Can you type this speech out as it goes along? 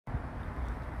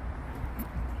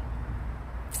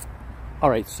All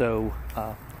right, so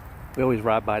we always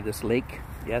ride by this lake.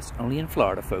 Yes, only in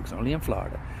Florida, folks, only in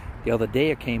Florida. The other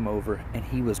day I came over and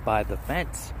he was by the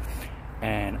fence.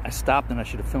 And I stopped and I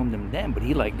should have filmed him then, but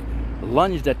he like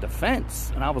lunged at the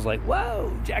fence. And I was like,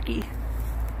 whoa, Jackie,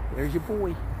 there's your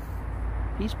boy.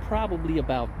 He's probably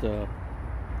about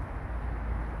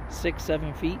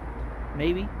 6-7 feet,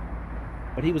 maybe.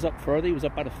 But he was up further. He was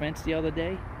up by the fence the other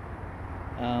day.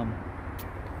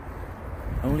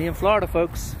 Only in Florida,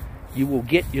 folks. You will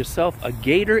get yourself a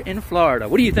gator in Florida.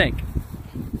 What do you think?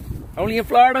 Only in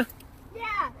Florida?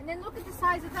 Yeah, and then look at the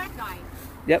size of that guy.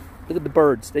 Yep, look at the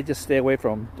birds. They just stay away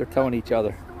from them. They're towing each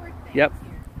other. Yep.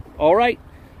 All right,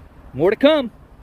 more to come.